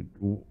 hey,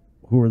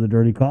 who are the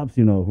dirty cops,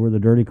 you know? Who are the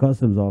dirty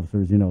customs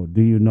officers, you know?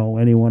 Do you know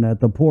anyone at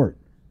the port?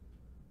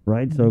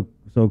 Right? Mm-hmm.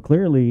 So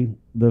clearly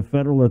the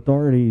federal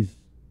authorities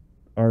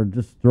are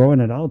just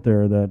throwing it out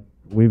there that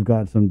we've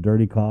got some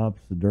dirty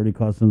cops, dirty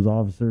customs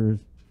officers.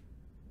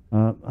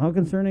 How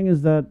concerning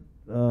is that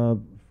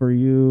for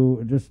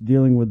you, just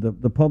dealing with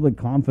the public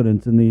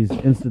confidence in these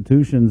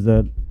institutions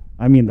that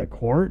I mean, the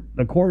court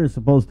is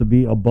supposed to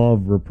be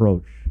above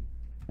reproach,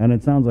 and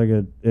it sounds like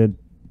it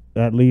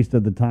at least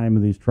at the time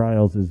of these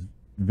trials is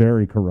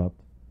very corrupt.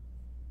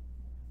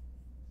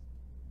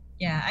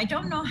 Yeah, I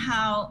don't know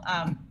how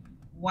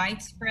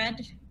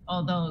widespread,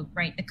 although,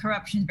 right, the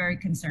corruption is very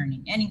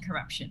concerning, any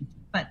corruption.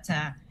 But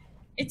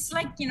it's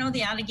like,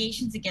 the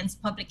allegations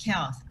against public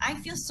health. I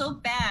feel so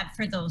bad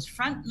for those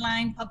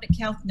frontline public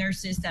health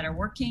nurses that are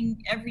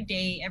working every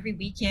day, every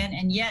weekend,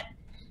 and yet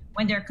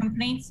when there are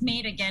complaints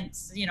made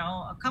against,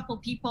 a couple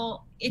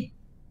people, it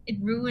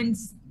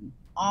ruins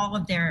all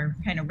of their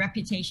kind of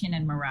reputation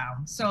and morale.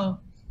 So,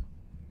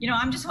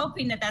 I'm just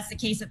hoping that that's the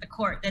case at the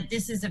court, that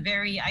this is a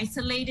very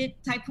isolated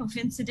type of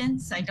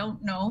incident. I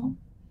don't know.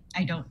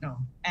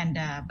 And,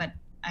 but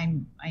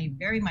I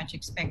very much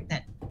expect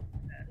that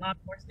law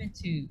enforcement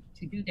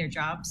to do their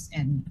jobs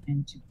and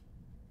to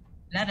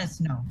let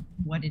us know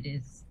what it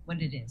is.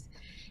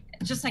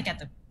 Just like at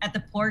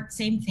the port,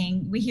 same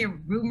thing. We hear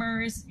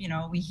rumors,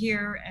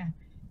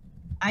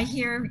 I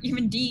hear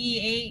even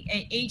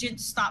DEA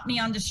agents stop me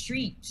on the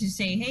street to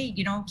say, hey,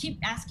 keep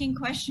asking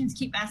questions.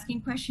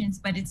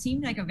 But it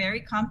seemed like a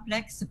very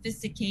complex,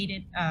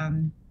 sophisticated,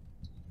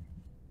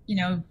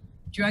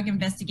 drug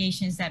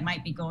investigations that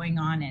might be going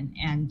on,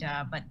 and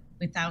but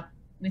without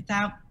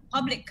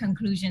public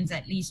conclusions,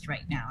 at least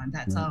right now, and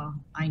that's all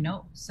I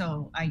know.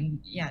 So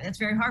that's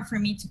very hard for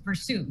me to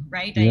pursue,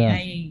 right? Yeah.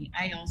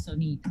 I also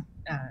need.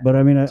 But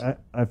I mean,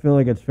 I feel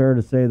like it's fair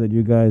to say that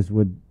you guys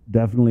would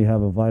definitely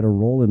have a vital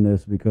role in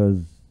this, because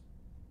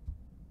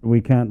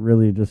we can't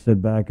really just sit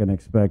back and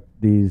expect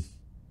these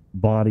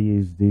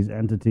bodies, these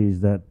entities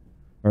that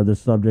are the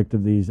subject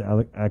of these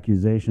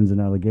accusations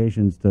and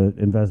allegations to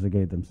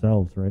investigate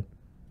themselves, right?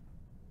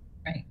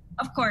 Right.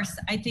 Of course,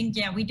 I think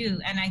we do,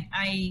 and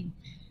I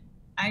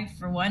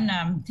for one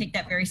take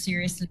that very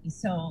seriously.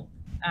 So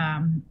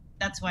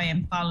that's why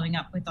I'm following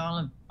up with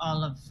all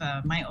of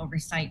my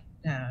oversight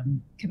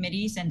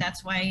committees, and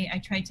that's why I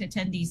try to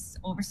attend these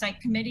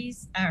oversight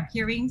committees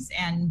hearings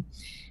and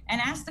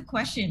ask the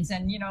questions.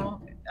 And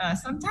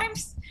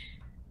sometimes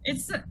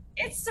it's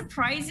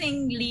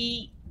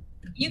surprisingly,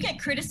 you get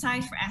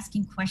criticized for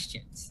asking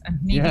questions.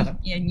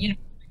 Maybe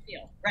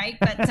right?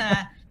 But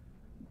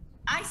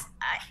I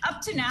up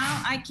to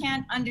now I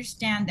can't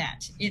understand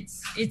that.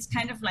 It's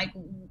kind of like,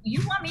 you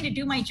want me to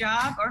do my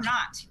job or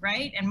not,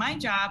 right? And my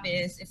job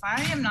is, if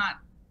I am not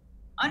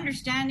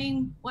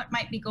understanding what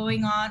might be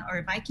going on, or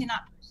if I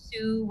cannot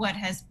pursue what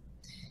has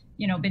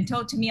been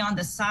told to me on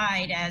the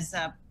side as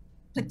a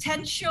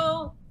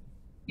potential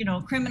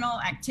criminal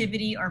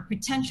activity or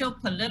potential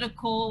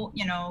political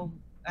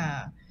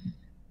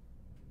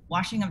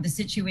washing of the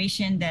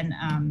situation, then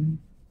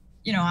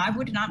I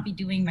would not be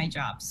doing my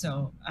job.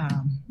 So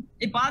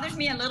it bothers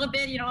me a little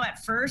bit,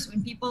 at first,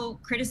 when people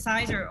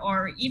criticize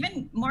or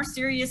even more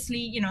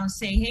seriously,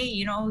 say, hey,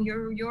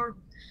 you're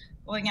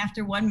going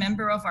after one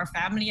member of our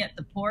family at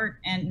the port,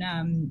 and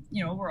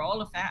we're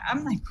all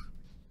I'm like,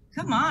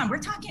 come on, we're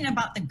talking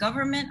about the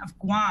government of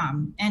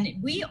Guam, and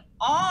we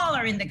all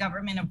are in the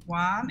government of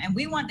Guam, and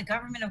we want the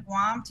government of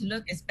Guam to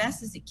look as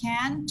best as it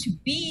can, to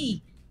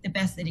be the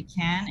best that it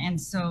can.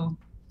 And so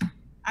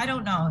I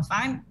don't know,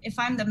 if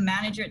I'm the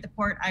manager at the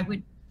port, I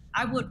would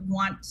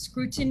want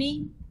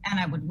scrutiny, and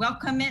I would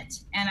welcome it,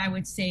 and I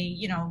would say,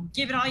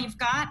 give it all you've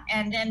got,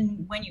 and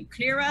then when you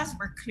clear us,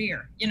 we're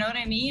clear. You know what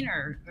I mean?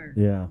 Or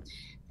yeah.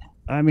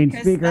 I mean,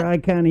 Speaker, I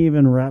can't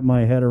even wrap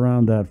my head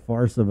around that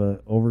farce of a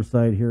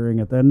oversight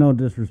hearing at that. No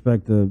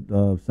disrespect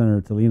to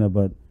Senator Terlaje,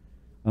 but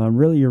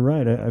really, you're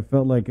right. I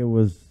felt like it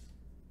was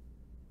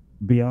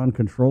beyond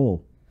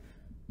control,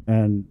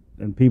 and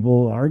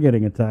people are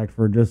getting attacked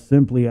for just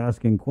simply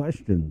asking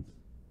questions.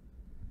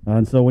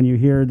 And so when you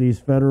hear these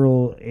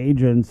federal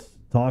agents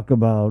talk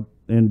about,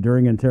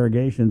 during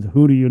interrogations,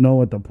 who do you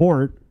know at the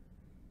port?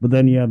 But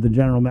then you have the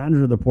general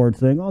manager of the port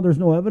saying, oh, there's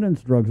no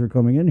evidence drugs are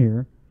coming in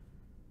here.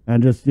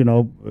 And just,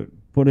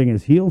 putting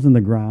his heels in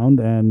the ground.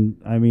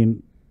 And, I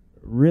mean,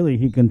 really,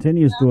 he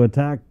continues to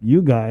attack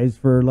you guys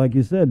for, like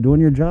you said, doing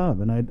your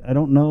job. And I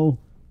don't know,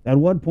 at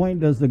what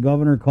point does the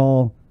governor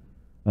call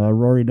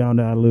Rory down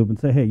to Adelup and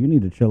say, hey, you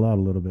need to chill out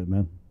a little bit,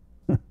 man?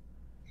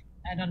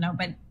 I don't know,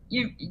 but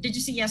did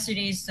you see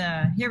yesterday's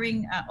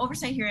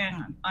oversight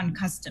hearing on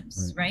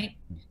customs, right?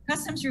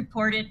 Customs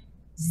reported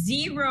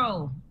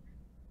 0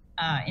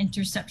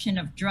 interception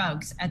of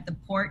drugs at the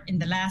port in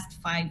the last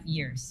 5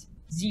 years.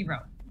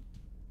 0.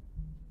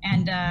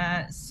 And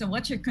so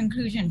what's your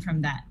conclusion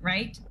from that,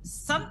 right?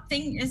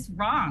 Something is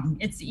wrong.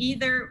 It's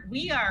either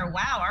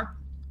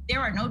there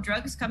are no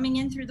drugs coming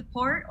in through the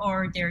port,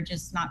 or they're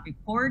just not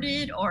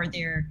reported, or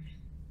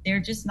they're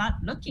just not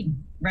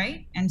looking,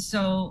 right? And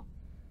so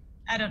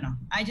I don't know.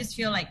 I just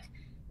feel like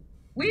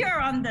we are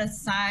on the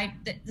side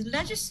that the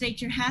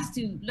legislature has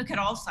to look at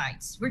all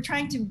sides. We're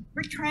trying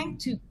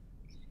to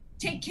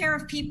take care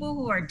of people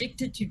who are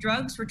addicted to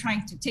drugs. We're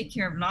trying to take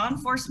care of law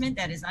enforcement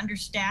that is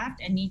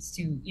understaffed and needs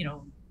to,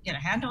 get a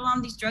handle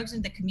on these drugs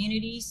in the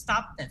community,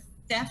 stop the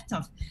theft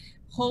of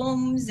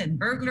homes and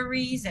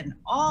burglaries and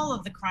all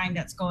of the crime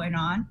that's going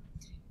on.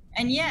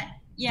 And yet,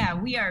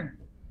 we are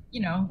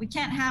we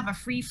can't have a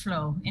free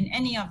flow in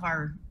any of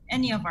our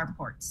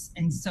ports.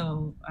 And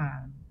so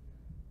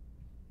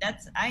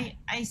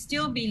I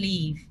still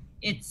believe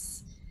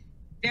it's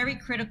very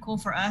critical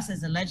for us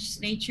as a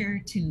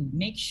legislature to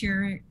make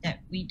sure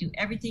that we do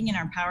everything in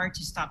our power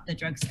to stop the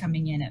drugs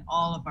coming in at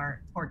all of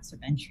our ports of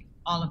entry,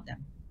 all of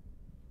them.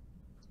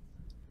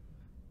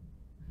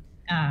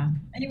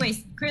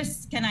 Anyways,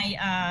 Chris, can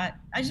I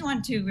just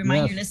want to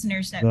remind your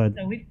listeners that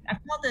I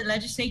called the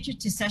legislature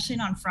to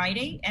session on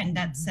Friday, and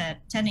that's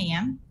at 10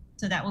 a.m.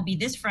 So that will be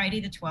this Friday,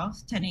 the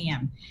 12th, 10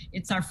 a.m.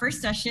 It's our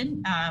first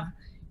session.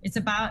 It's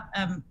about,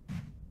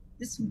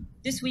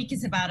 this week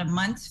is about a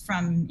month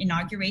from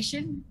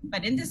inauguration.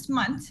 But in this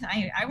month,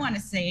 I want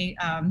to say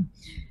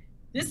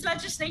this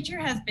legislature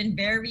has been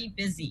very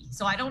busy.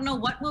 So I don't know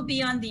what will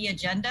be on the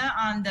agenda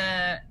on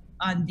the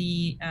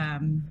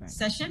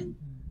session.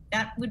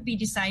 That would be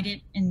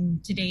decided in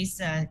today's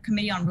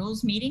Committee on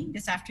Rules meeting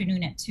this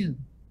afternoon at 2.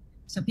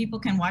 So people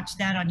can watch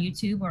that on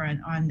YouTube or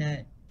on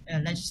the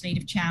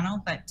legislative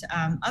channel. But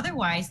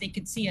otherwise, they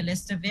could see a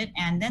list of it,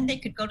 and then they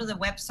could go to the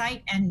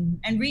website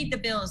and read the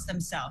bills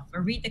themselves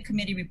or read the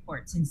committee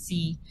reports and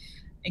see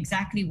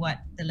exactly what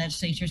the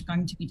legislature is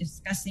going to be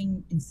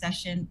discussing in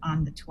session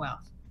on the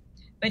 12th.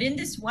 But in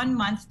this 1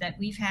 month that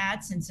we've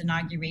had since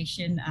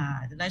inauguration,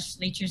 the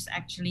legislature's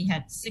actually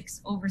had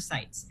 6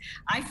 oversights.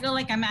 I feel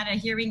like I'm at a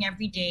hearing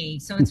every day.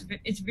 So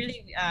it's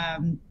really,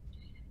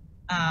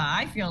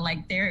 I feel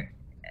like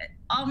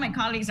all my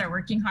colleagues are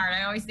working hard.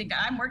 I always think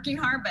I'm working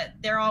hard, but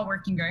they're all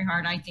working very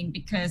hard, I think,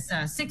 because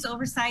 6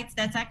 oversights,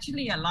 that's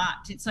actually a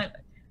lot. It's like,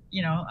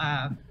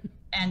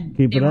 and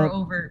they were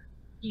over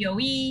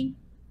DOE,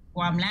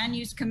 Guam Land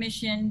Use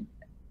Commission,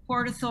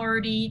 Port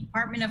Authority,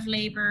 Department of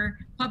Labor,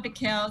 Public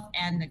Health,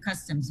 and the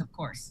Customs, of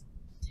course.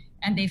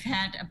 And they've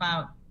had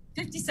about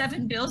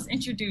 57 bills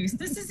introduced.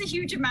 This is a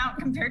huge amount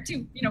compared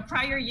to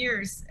prior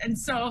years. And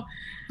so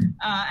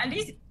at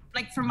least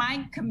like for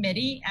my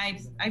committee,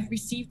 I've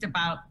received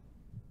about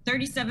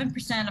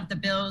 37% of the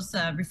bills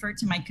referred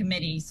to my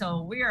committee.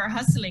 So we are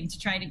hustling to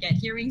try to get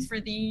hearings for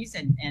these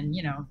and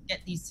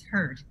get these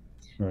heard.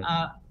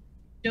 Right.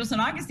 Joe San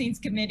Augustine's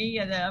committee,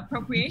 the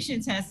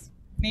appropriations has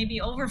maybe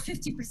over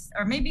 50%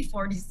 or maybe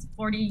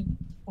 44%,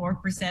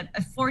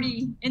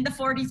 40 in the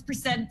 40s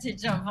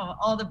percentage of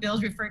all the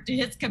bills referred to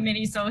his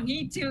committee. So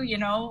he too,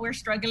 we're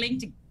struggling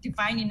to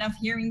find enough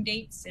hearing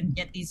dates and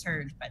get these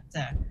heard. But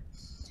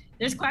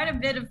there's quite a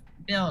bit of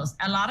bills,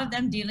 a lot of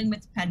them dealing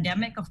with the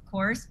pandemic, of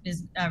course,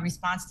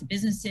 response to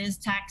businesses,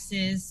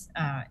 taxes,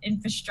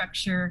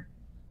 infrastructure,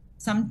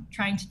 some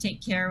trying to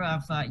take care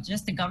of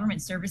just the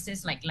government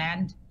services like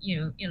land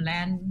use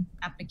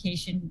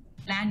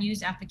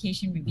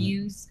application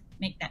reviews,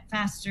 make that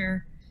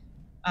faster.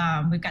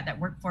 We've got that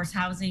workforce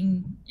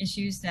housing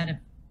issues that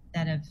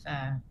are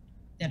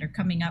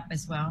coming up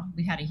as well.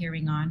 We had a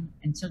hearing on,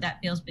 and so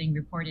that bill's being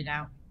reported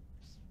out.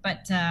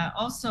 But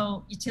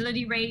also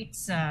utility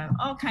rates,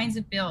 all kinds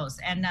of bills,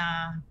 and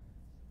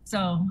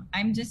so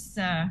I'm just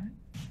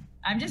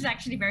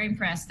actually very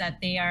impressed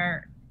that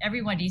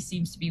everybody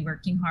seems to be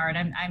working hard.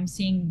 I'm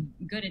seeing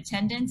good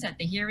attendance at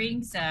the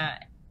hearings.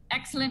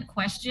 Excellent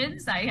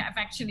questions. I have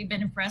actually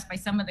been impressed by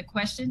some of the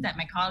questions that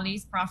my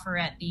colleagues proffer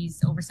at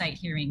these oversight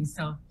hearings.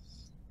 So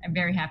I'm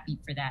very happy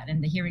for that,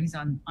 and the hearings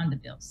on the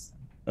bills.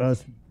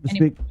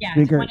 Speaker, I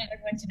just wanted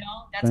everyone to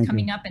know that's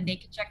coming up, and they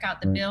can check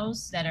out the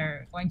bills that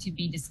are going to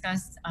be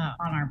discussed on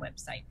our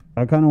website.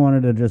 I kind of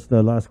wanted to just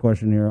last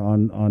question here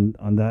on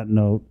that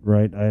note,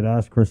 right? I had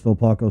asked Crystal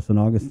Paco San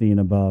Augustine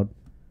about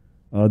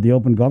the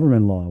open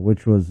government law,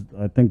 which was,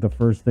 I think, the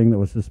first thing that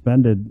was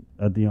suspended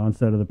at the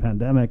onset of the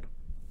pandemic.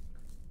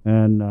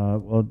 And,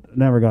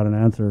 never got an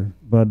answer.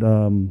 But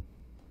I'm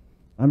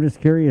just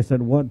curious,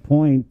 at what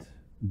point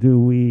do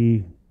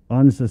we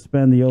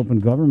unsuspend the open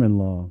government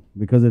law?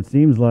 Because it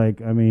seems like,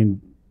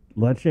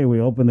 let's say we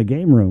open the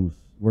game rooms.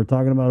 We're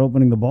talking about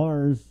opening the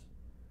bars.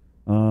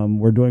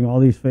 We're doing all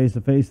these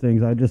face-to-face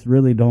things. I just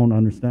really don't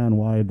understand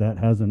why that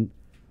hasn't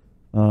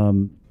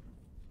even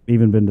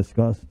been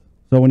discussed.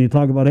 So when you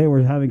talk about, hey,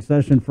 we're having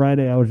session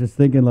Friday, I was just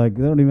thinking, like,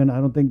 I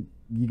don't think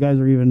you guys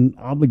are even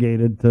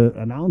obligated to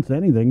announce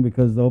anything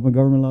because the open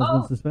government law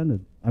has been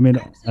suspended. I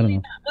don't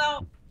know.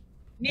 Well,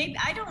 maybe,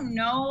 I don't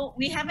know.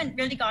 We haven't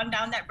really gone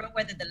down that road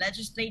whether the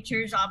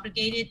legislature is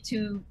obligated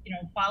to,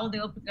 follow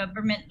the open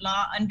government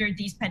law under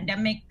these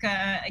pandemic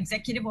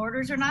executive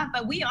orders or not,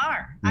 but we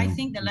are. I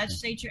think the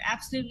legislature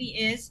absolutely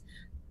is.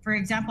 For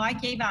example, I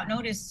gave out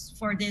notice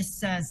for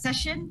this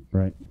session.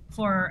 Right.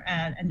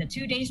 And the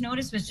 2 days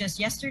notice was just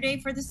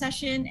yesterday for the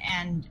session.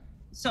 And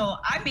so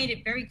I made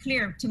it very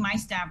clear to my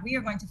staff, we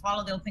are going to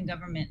follow the open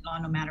government law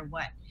no matter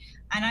what.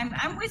 And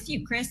I'm with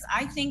you, Chris.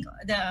 I think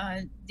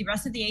the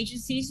rest of the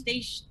agencies,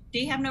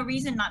 they have no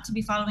reason not to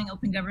be following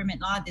open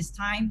government law at this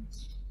time.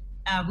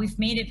 We've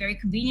made it very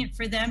convenient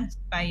for them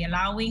by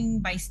allowing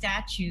by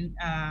statute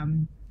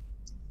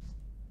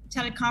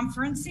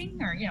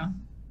teleconferencing or,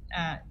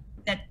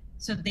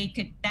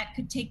 that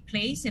could take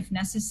place if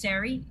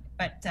necessary.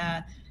 But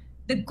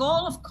the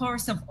goal, of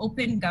course, of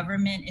open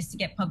government is to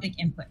get public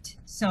input.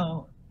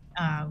 So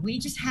we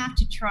just have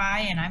to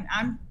try, and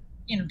I'm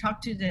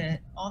talk to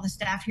all the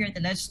staff here at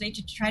the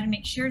legislature to try to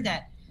make sure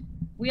that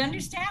we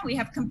understand we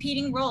have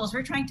competing roles.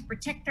 We're trying to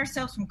protect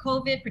ourselves from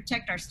COVID,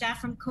 protect our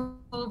staff from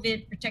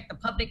COVID, protect the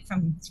public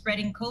from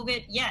spreading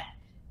COVID. Yet,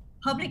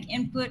 public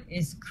input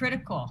is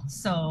critical.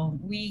 So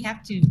we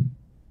have to,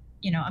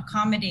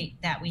 accommodate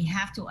that. We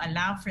have to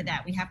allow for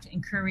that. We have to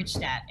encourage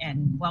that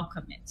and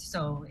welcome it.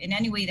 So in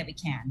any way that we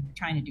can, we're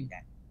trying to do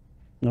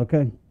that.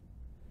 Okay.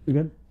 You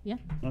good? Yeah.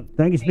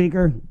 Thank you,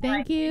 Speaker.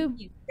 Thank you.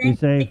 Thank you. Be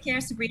safe. Take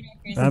care, Sabrina.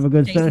 Have a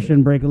good Jason.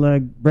 session. Break a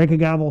leg. Break a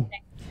gavel.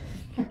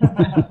 See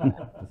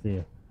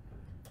you.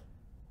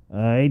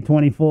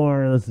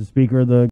 8:24. This is Speaker of the